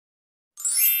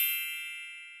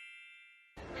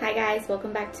Hi guys,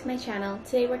 welcome back to my channel.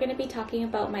 Today we're going to be talking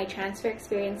about my transfer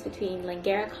experience between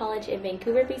Langara College in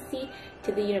Vancouver, BC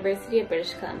to the University of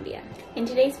British Columbia. In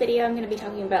today's video I'm going to be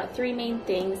talking about three main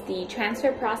things: the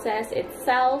transfer process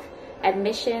itself,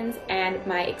 admissions, and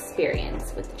my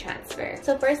experience with the transfer.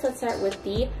 So first, let's start with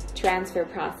the transfer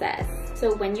process.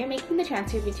 So when you're making the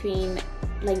transfer between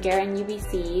Langara and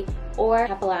UBC or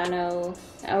Capilano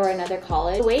or another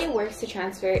college, the way it works to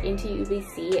transfer into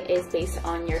UBC is based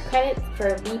on your credits.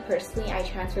 For me personally, I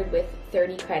transferred with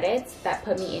 30 credits. That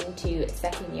put me into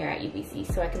second year at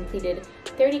UBC. So I completed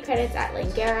 30 credits at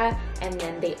Langara and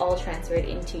then they all transferred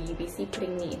into UBC,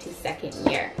 putting me into second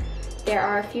year. There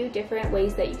are a few different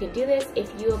ways that you can do this.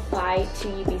 If you apply to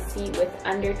UBC with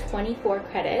under 24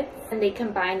 credits, and they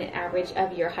combine an average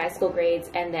of your high school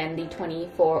grades and then the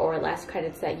 24 or less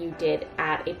credits that you did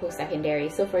at a post-secondary.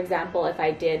 So for example, if I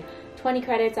did 20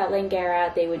 credits at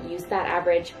Langara, they would use that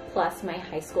average plus my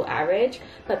high school average.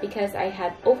 But because I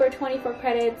had over 24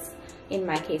 credits, in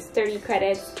my case 30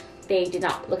 credits, they did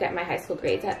not look at my high school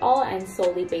grades at all and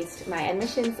solely based my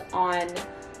admissions on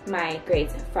my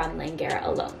grades from Langara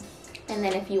alone. And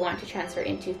then if you want to transfer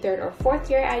into third or fourth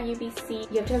year at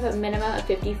UBC, you have to have a minimum of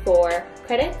 54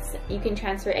 credits. You can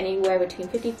transfer anywhere between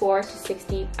 54 to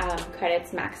 60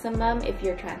 credits maximum if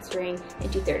you're transferring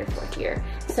into third or fourth year.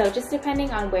 So just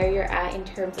depending on where you're at in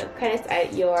terms of credits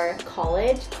at your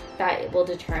college, that will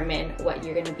determine what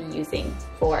you're going to be using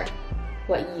for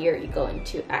what year you go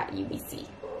into at UBC.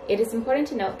 It is important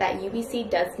to note that UBC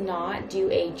does not do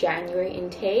a January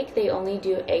intake, they only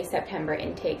do a September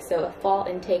intake, so a fall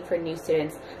intake for new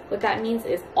students. What that means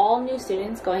is all new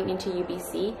students going into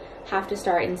UBC have to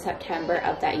start in September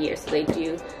of that year. So they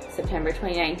do September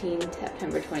 2019,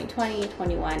 September 2020,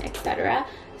 21, etc.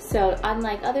 So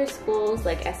unlike other schools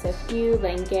like SFU,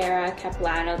 Langara,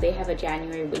 Capilano, they have a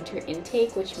January winter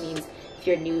intake, which means if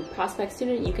you're a new prospect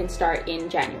student, you can start in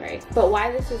January. But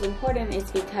why this is important is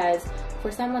because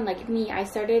for someone like me, I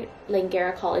started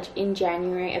Langara College in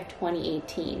January of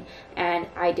 2018, and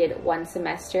I did one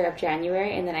semester of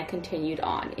January and then I continued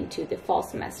on into the fall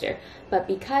semester. But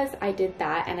because I did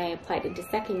that and I applied into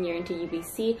second year into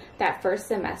UBC, that first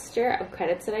semester of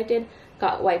credits that I did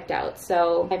got wiped out.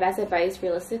 So my best advice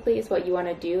realistically is what you want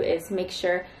to do is make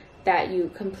sure that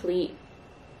you complete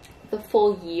the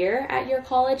full year at your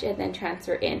college and then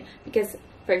transfer in. Because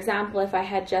for example, if I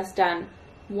had just done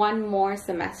one more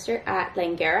semester at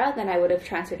Langara, then I would have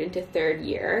transferred into third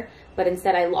year, but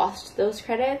instead I lost those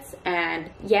credits. And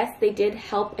yes, they did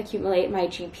help accumulate my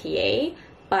GPA,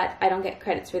 but I don't get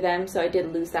credits for them, so I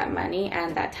did lose that money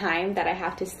and that time that I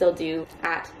have to still do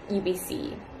at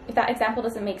UBC. If that example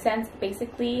doesn't make sense,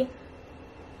 basically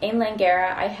in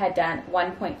Langara I had done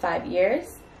 1.5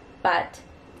 years, but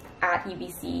at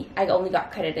UBC I only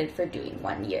got credited for doing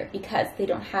 1 year because they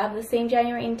don't have the same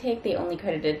January intake. They only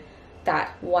credited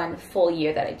that one full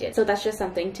year that I did. So that's just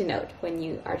something to note when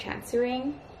you are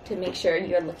transferring, to make sure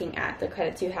you're looking at the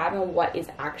credits you have and what is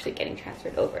actually getting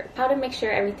transferred over. How to make sure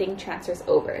everything transfers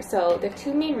over. So the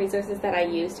two main resources that I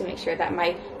use to make sure that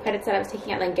my credits that I was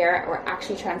taking at Langara were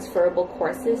actually transferable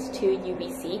courses to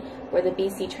UBC were the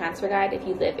BC Transfer Guide. If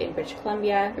you live in British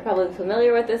Columbia, you're probably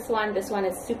familiar with this one. This one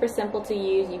is super simple to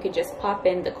use. You could just pop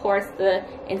in the course, the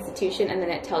institution, and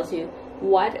then it tells you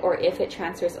what or if it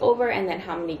transfers over and then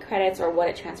how many credits or what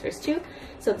it transfers to.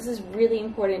 So this is really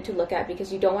important to look at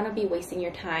because you don't want to be wasting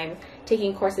your time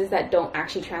taking courses that don't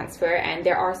actually transfer, and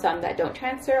there are some that don't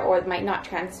transfer or might not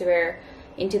transfer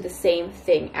into the same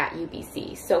thing at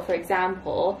UBC. So for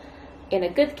example, in a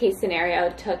good case scenario, I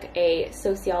took a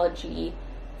sociology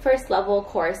first level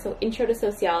course, so intro to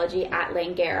sociology at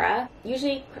Langara.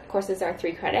 Usually courses are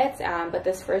 3 credits, but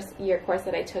this first year course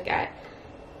that I took at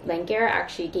Langara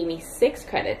actually gave me 6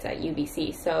 credits at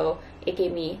UBC, so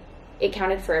it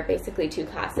counted for basically 2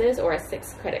 classes or a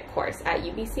 6 credit course at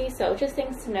UBC. So just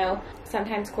things to know.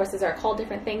 Sometimes courses are called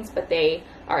different things, but they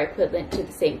are equivalent to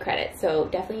the same credit. So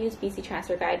definitely use BC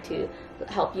Transfer Guide to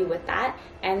help you with that.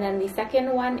 And then the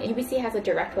second one, UBC has a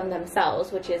direct one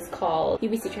themselves, which is called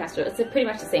UBC Transfer. It's pretty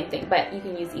much the same thing, but you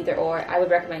can use either or. I would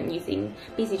recommend using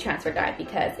BC Transfer Guide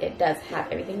because it does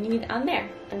have everything you need on there.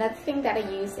 Another thing that I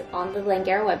use on the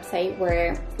Langara website,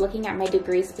 we're looking at my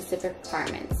degree specific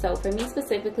requirements. So for me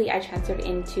specifically, I transferred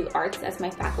into arts as my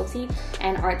faculty,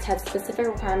 and arts has specific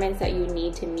requirements that you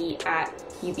need to meet at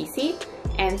UBC.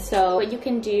 And so what you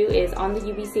can do is on the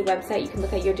UBC website, you can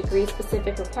look at your degree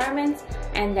specific requirements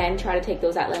and then try to take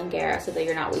those at Langara so that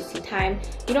you're not wasting time.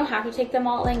 You don't have to take them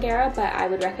all at Langara, but I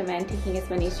would recommend taking as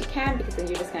many as you can because then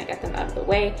you're just going to get them out of the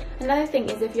way. Another thing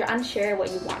is if you're unsure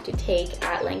what you want to take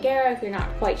at Langara, if you're not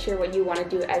quite sure what you want to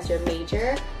do as your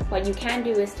major, what you can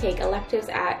do is take electives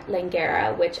at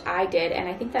Langara, which I did, and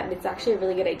I think that it's actually a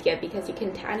really good idea because you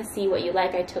can kind of see what you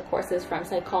like. I took courses from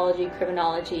psychology,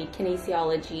 criminology,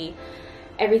 kinesiology,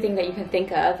 everything that you can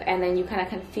think of, and then you kind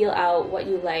of feel out what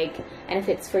you like and if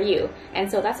it's for you. And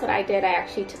so that's what I did. I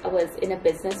actually was in a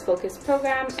business focused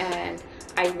program, and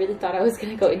I really thought I was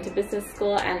going to go into business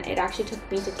school, and it actually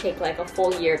took me to take like a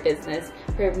full year of business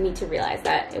for me to realize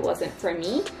that it wasn't for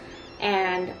me.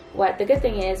 And what the good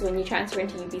thing is, when you transfer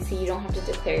into UBC, you don't have to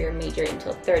declare your major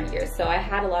until third year. So I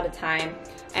had a lot of time,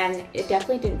 and it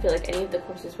definitely didn't feel like any of the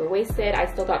courses were wasted.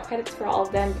 I still got credits for all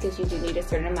of them because you do need a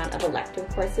certain amount of elective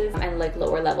courses and like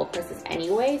lower level courses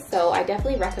anyway. So I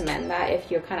definitely recommend that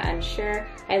if you're kind of unsure.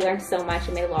 I learned so much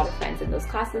and made a lot of friends in those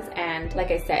classes. And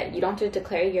like I said, you don't have to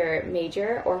declare your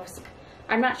major, or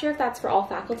I'm not sure if that's for all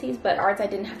faculties, but arts I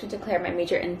didn't have to declare my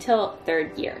major until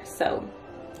third year. So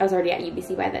I was already at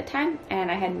UBC by that time, and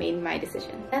I had made my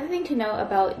decision. Another thing to know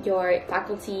about your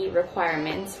faculty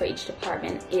requirements for each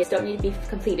department is don't need to be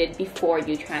completed before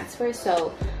you transfer.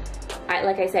 So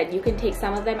like I said, you can take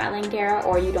some of them at Langara,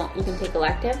 or you can take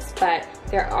electives, but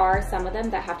there are some of them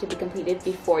that have to be completed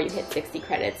before you hit 60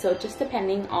 credits. So just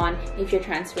depending on if you're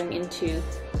transferring into,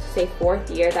 say,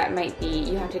 fourth year, that might be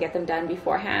you have to get them done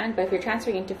beforehand. But if you're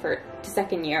transferring into to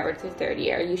second year or to third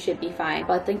year, you should be fine.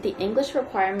 But I think the English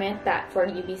requirement that for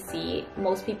UBC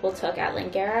most people took at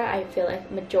Langara, I feel like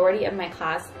majority of my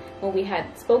class, when we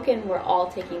had spoken, we're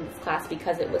all taking this class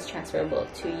because it was transferable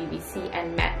to UBC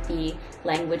and met the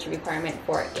language requirement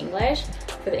for English,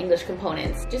 for the English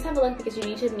components. Just have a look because you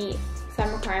need to meet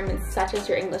some requirements such as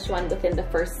your English one within the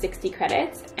first 60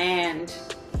 credits, and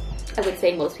I would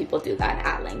say most people do that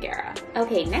at Langara.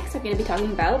 Okay, next I'm going to be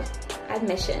talking about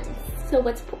admissions. So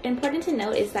what's important to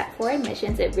note is that for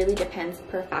admissions, it really depends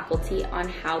per faculty on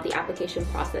how the application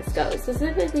process goes.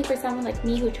 Specifically for someone like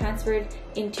me who transferred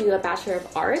into a Bachelor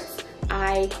of Arts,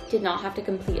 I did not have to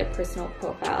complete a personal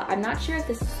profile. I'm not sure if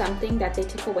this is something that they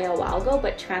took away a while ago,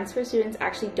 but transfer students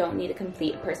actually don't need to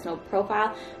complete a personal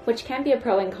profile, which can be a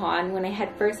pro and con. When I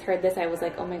had first heard this, I was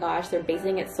like, oh my gosh, they're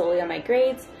basing it solely on my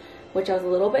grades, which I was a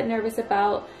little bit nervous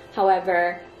about.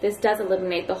 However, this does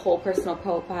eliminate the whole personal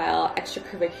profile,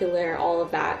 extracurricular, all of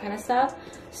that kind of stuff.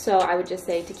 So I would just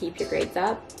say to keep your grades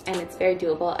up, and it's very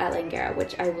doable at Langara,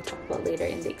 which I will talk about later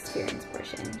in the experience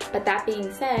portion. But that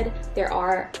being said, there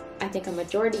are, I think, a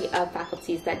majority of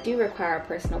faculties that do require a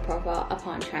personal profile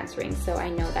upon transferring. So I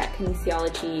know that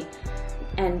kinesiology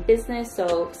and business,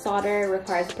 so solder,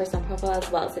 requires a personal profile as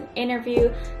well as an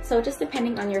interview. So just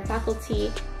depending on your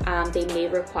faculty, they may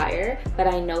require, but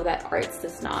I know that arts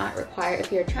does not require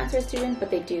if you're a transfer student, but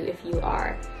they do if you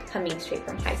are coming straight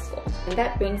from high school. And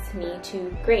that brings me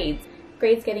to grades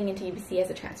getting into UBC as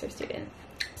a transfer student.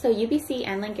 So UBC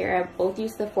and Langara both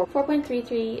use the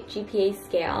 4.33 GPA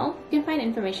scale. You can find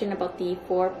information about the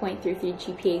 4.33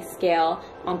 GPA scale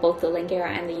on both the Langara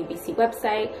and the UBC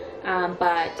website,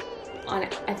 but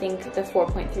I think the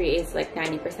 4.3 is like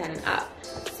 90% and up.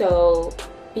 So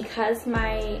because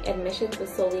my admissions was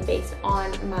solely based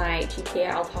on my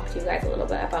GPA, I'll talk to you guys a little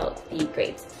bit about the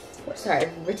grades. Sorry,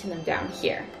 I've written them down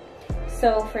here.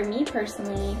 So for me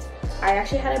personally, I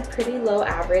actually had a pretty low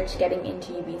average getting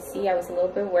into UBC. I was a little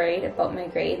bit worried about my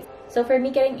grades. So for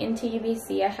me getting into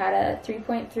UBC, I had a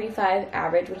 3.35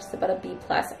 average, which is about a B+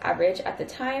 average at the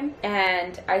time.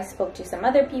 And I spoke to some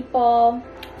other people.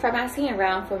 From asking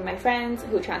around from my friends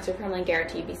who transferred from Langara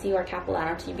to UBC or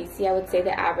Capilano to UBC, I would say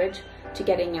the average to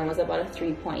getting in was about a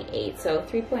 3.8. So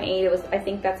 3.8 was, I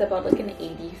think that's about like an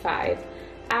 85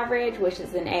 average, which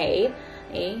is an A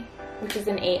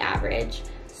average.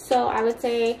 So I would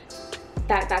say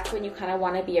that that's when you kind of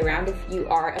want to be around if you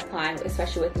are applying,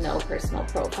 especially with no personal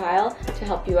profile. To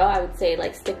help you out, I would say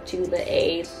like stick to the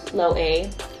A, low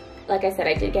A. Like I said,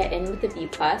 I did get in with the B+,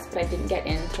 but I didn't get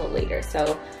in until later.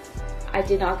 So I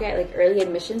did not get like early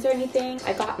admissions or anything.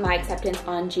 I got my acceptance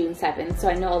on June 7th. So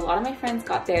I know a lot of my friends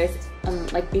got theirs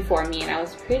like before me, and I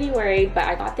was pretty worried, but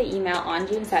I got the email on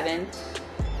June 7th.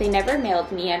 They never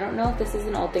mailed me. I don't know if this is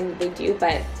an old thing that they do,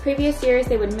 but previous years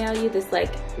they would mail you this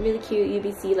like really cute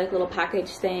UBC like little package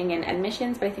thing and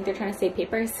admissions, but I think they're trying to save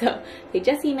paper, so they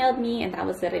just emailed me and that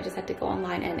was it. I just had to go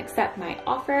online and accept my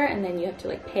offer, and then you have to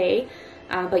like pay,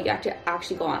 but you have to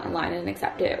actually go online and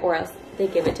accept it, or else they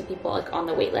give it to people like on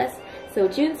the wait list. So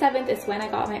June 7th is when I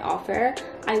got my offer.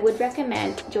 I would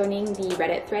recommend joining the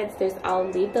Reddit threads. I'll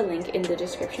leave the link in the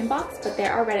description box, but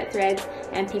there are Reddit threads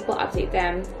and people update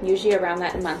them usually around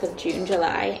that month of June,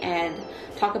 July, and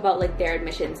talk about like their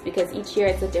admissions, because each year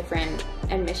it's a different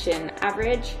admission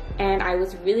average. And I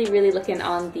was really looking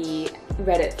on the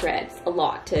Reddit threads a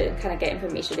lot to kind of get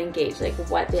information and gauge like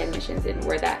what the admissions in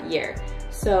were that year.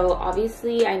 So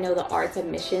obviously I know the arts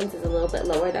admissions is a little bit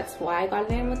lower, that's why I got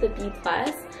in with a B+,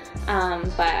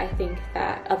 but I think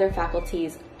that other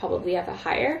faculties probably have a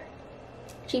higher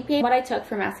GPA. What I took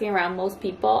from asking around, most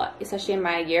people, especially in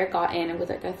my year, got in with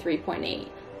like a 3.8,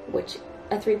 which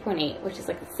is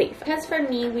like safe. Because for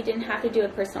me, we didn't have to do a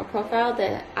personal profile.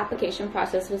 The application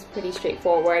process was pretty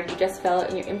straightforward. You just fill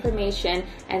out your information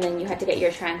and then you had to get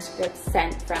your transcripts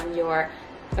sent from your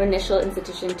initial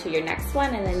institution to your next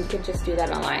one, and then you could just do that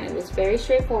online. It was very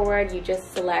straightforward. You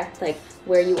just select like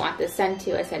where you want this sent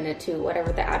to. I sent it to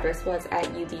whatever the address was at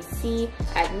UBC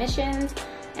admissions,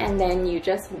 and then you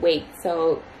just wait.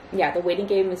 So yeah, the waiting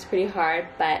game is pretty hard,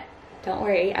 but don't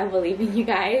worry, I believe in you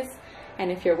guys. And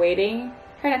if you're waiting,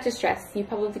 try not to stress. You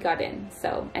probably got in.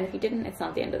 So, and if you didn't, it's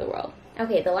not the end of the world.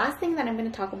 Okay, the last thing that I'm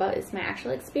going to talk about is my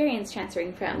actual experience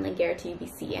transferring from Langara to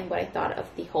UBC and what I thought of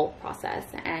the whole process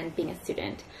and being a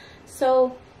student.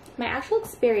 So my actual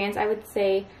experience, I would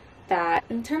say that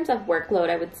in terms of workload,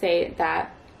 I would say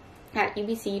that at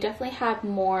UBC you definitely have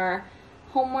more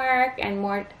homework and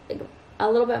a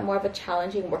little bit more of a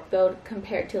challenging workload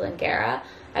compared to Langara.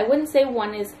 I wouldn't say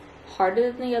one is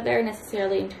harder than the other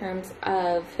necessarily in terms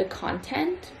of the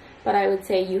content, but I would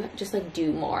say you just like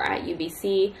do more at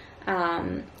UBC.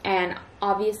 And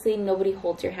obviously nobody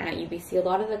holds your hand at UBC. A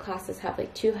lot of the classes have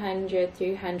like 200,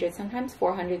 300, sometimes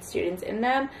 400 students in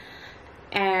them,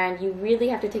 and you really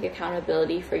have to take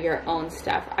accountability for your own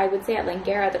stuff. I would say at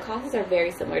Langara the classes are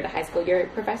very similar to high school. Your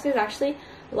professors actually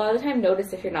a lot of the time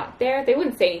notice if you're not there. They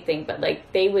wouldn't say anything, but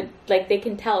like they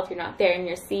can tell if you're not there in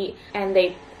your seat, and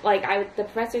the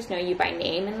professors know you by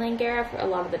name in Langara for a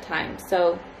lot of the time.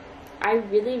 So I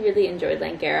really enjoyed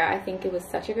Langara. I think it was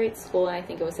such a great school, and I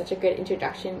think it was such a good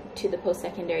introduction to the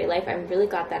post-secondary life. I'm really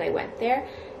glad that I went there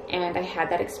and I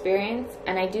had that experience.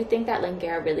 And I do think that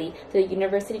Langara really, the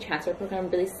university transfer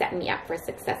program really set me up for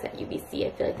success at UBC.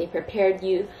 I feel like they prepared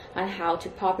you on how to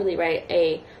properly write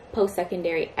a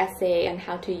post-secondary essay and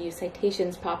how to use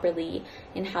citations properly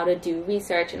and how to do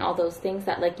research and all those things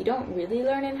that like you don't really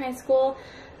learn in high school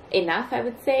enough, I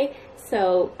would say.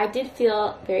 So I did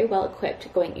feel very well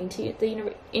equipped going into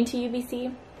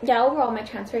UBC. Yeah, overall my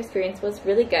transfer experience was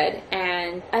really good,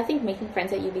 and I think making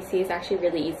friends at UBC is actually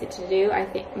really easy to do. I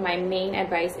think my main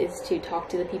advice is to talk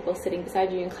to the people sitting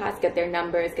beside you in class, get their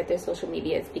numbers, get their social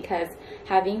medias, because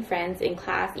having friends in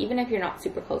class, even if you're not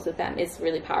super close with them, is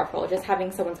really powerful. Just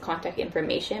having someone's contact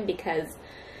information, because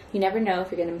you never know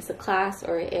if you're going to miss a class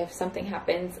or if something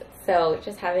happens. So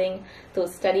just having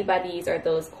those study buddies or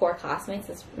those core classmates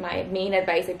is my main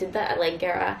advice. I did that at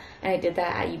Langara and I did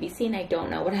that at UBC, and I don't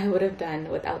know what I would have done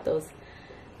without those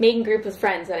main group of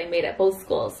friends that I made at both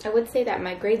schools. I would say that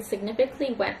my grades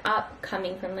significantly went up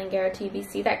coming from Langara to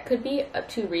UBC. That could be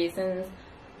two reasons.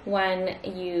 When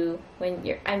you're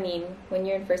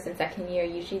in first and second year,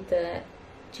 usually the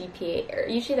GPA, or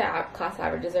usually the class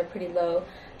averages are pretty low,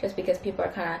 just because people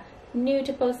are kind of new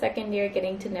to post-second year,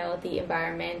 getting to know the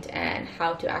environment and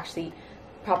how to actually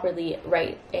properly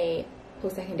write a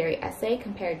post-secondary essay,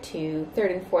 compared to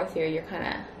third and fourth year, you're kind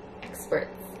of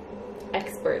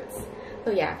experts. So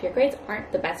yeah, if your grades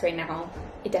aren't the best right now,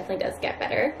 it definitely does get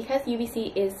better. Because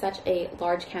UBC is such a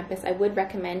large campus, I would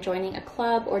recommend joining a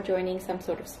club or joining some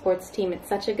sort of sports team. It's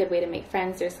such a good way to make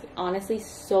friends. There's honestly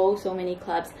so many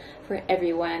clubs for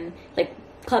everyone, like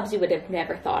clubs you would have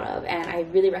never thought of, and I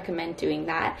really recommend doing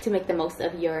that to make the most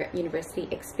of your university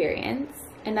experience.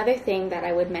 Another thing that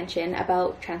I would mention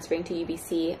about transferring to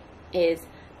UBC is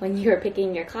when you're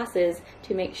picking your classes,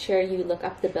 to make sure you look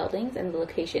up the buildings and the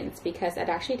locations, because it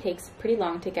actually takes pretty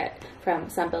long to get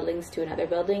from some buildings to another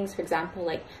buildings. For example,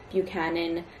 like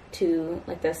Buchanan to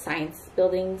like the science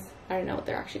buildings, I don't know what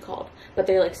they're actually called, but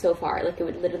they're like so far, like it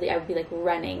would literally, I would be like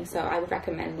running. So I would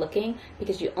recommend looking,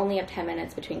 because you only have 10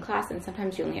 minutes between class, and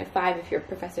sometimes you only have 5 if your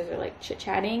professors are like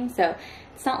chit-chatting. So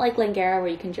it's not like Langara where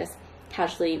you can just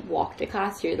casually walk to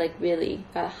class. You're like really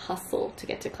gotta hustle to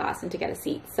get to class and to get a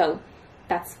seat. So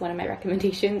that's one of my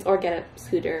recommendations, or get a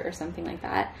scooter or something like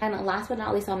that. And last but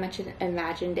not least, I'll mention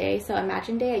Imagine Day. So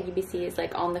Imagine Day at UBC is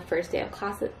like on the first day of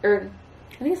classes, or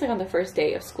I think it's like on the first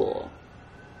day of school.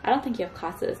 I don't think you have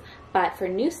classes, but for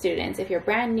new students, if you're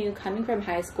brand new coming from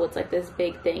high school, it's like this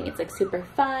big thing. It's like super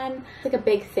fun. It's like a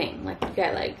big thing. Like you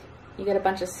get like you get a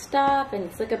bunch of stuff and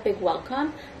it's like a big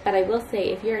welcome. But I will say,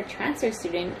 if you're a transfer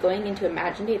student going into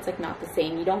Imagine Day, it's like not the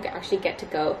same. You don't actually get to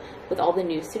go with all the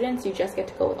new students, you just get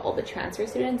to go with all the transfer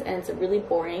students, and it's a really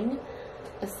boring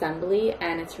assembly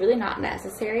and it's really not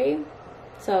necessary.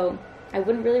 So I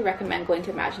wouldn't really recommend going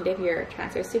to Imagine Day if you're a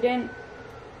transfer student.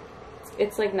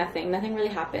 It's like nothing really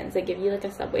happens. They give you like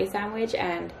a Subway sandwich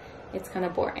and it's kind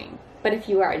of boring. But if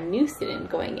you are a new student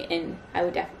going in, I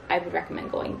would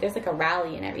recommend going. There's like a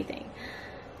rally and everything.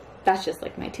 That's just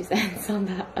like my 2 cents on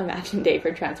the Imagine Day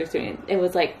for transfer students. It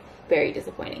was like very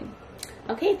disappointing.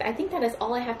 Okay, I think that is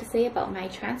all I have to say about my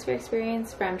transfer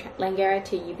experience from Langara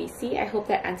to UBC. I hope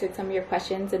that answered some of your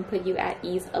questions and put you at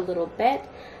ease a little bit.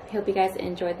 I hope you guys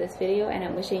enjoyed this video, and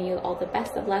I'm wishing you all the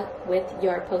best of luck with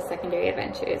your post-secondary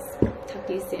adventures. Talk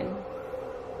to you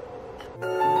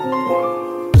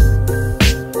soon.